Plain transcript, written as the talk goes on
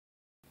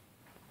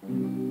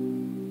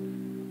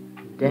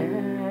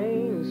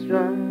dying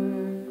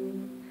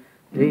strong,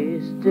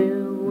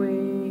 twisted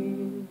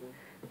wing,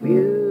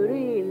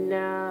 beauty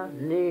not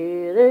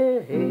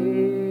needed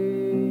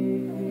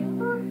here.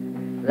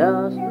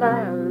 Lost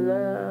my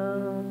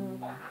love,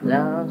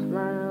 lost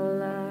my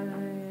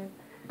life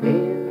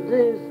in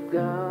this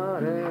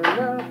garden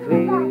of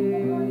fear.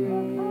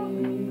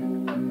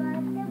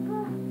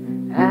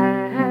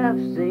 I have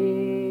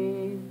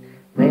seen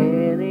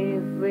many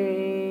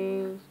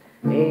things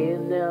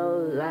in a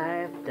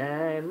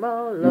lifetime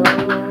alone.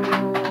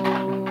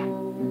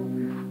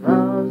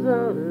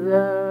 Mother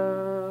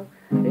love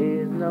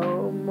is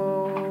no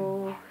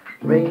more.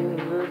 Bring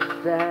the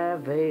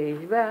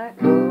savage back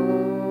home.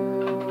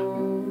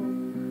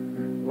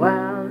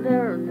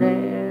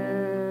 Wilderness,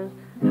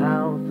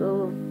 house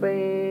of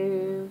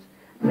faith,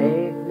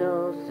 make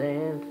no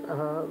sense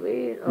of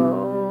it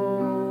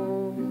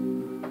all.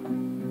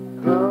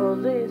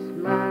 Close his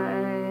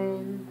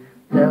mind,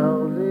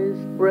 close his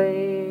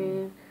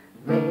brain,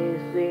 may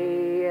see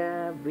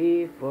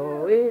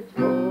before it's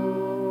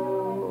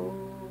full.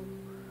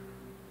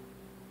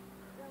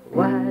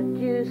 What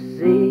you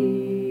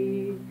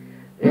see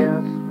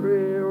is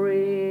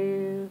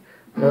real,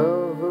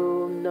 those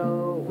who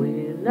know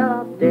we're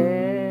not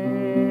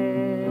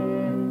there.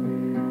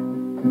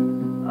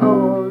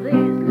 All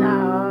these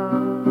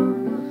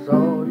loves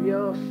on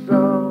your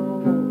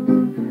soul,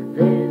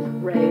 this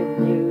brave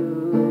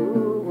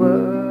new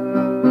world,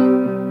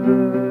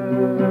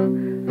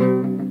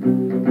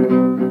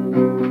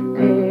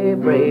 a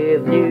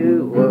brave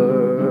new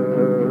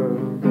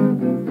world,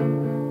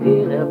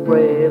 in a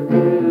brave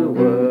new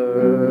world,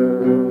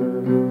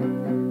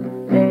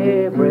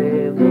 a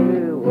brave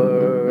new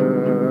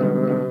world,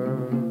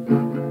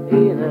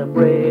 in a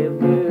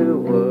brave new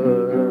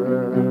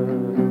world,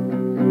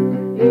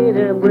 in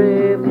a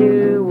brave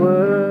new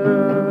world,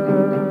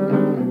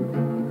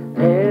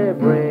 a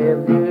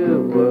brave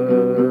new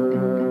world,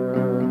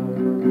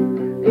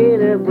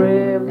 in a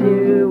brave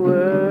new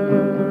world,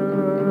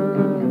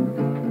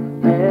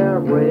 a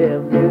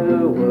brave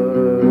new world.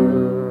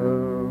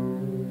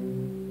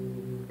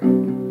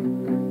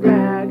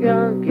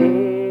 Dragon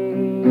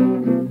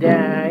King,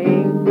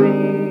 dying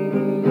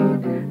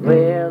green,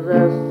 where's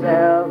the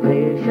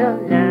salvation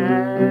now?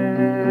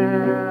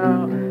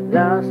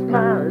 Lost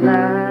my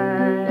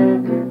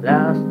life,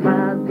 lost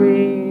my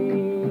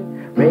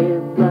dream,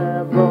 raised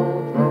my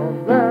bones from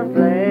the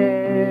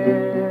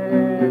flame.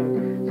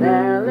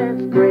 Silent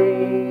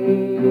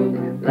scream,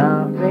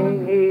 laughing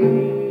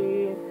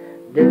here,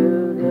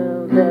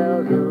 doodle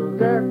doodle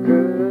the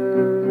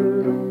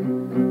truth.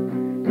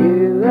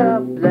 You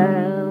are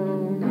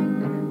blind,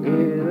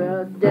 you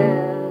are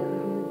down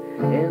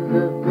in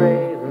the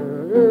brave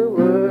of the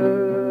world.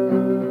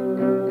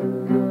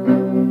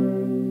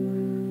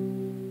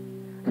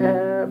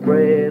 A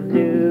brave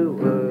new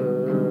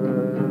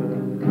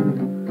world,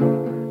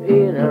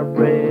 in a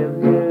brave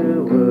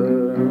new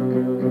world,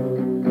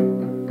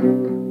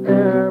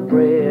 a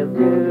brave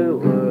new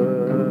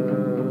world,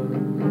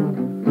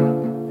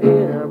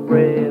 in a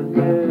brave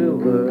new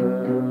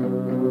world,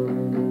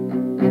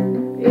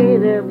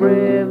 in a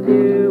brave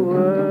new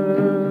world,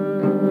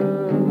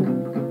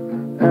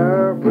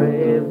 a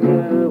brave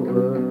new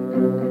world,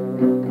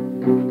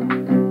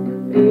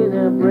 in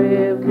a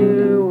brave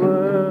new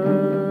world,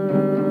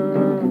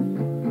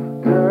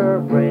 a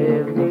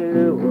brave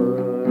new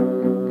world,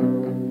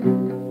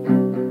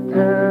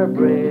 a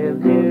brave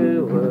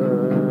new world,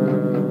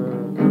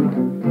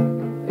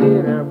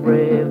 in a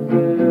brave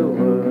new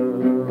world,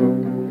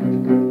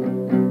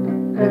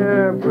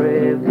 a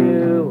brave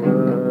new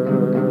world,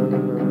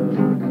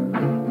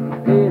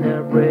 in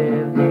a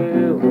brave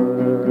new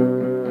world,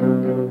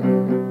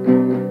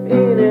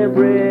 in a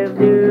brave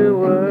new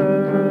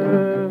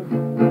world,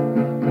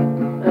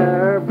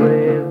 a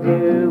brave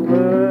new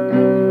world,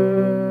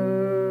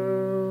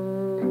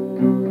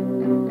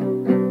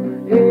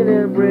 in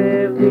a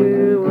brave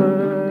new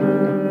world,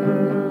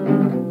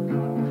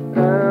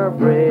 a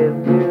brave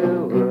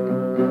new world.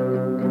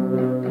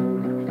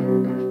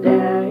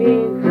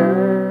 Dying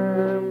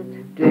time,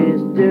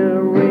 twist the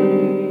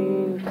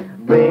ring,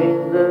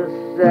 bring the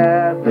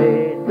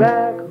savage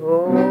back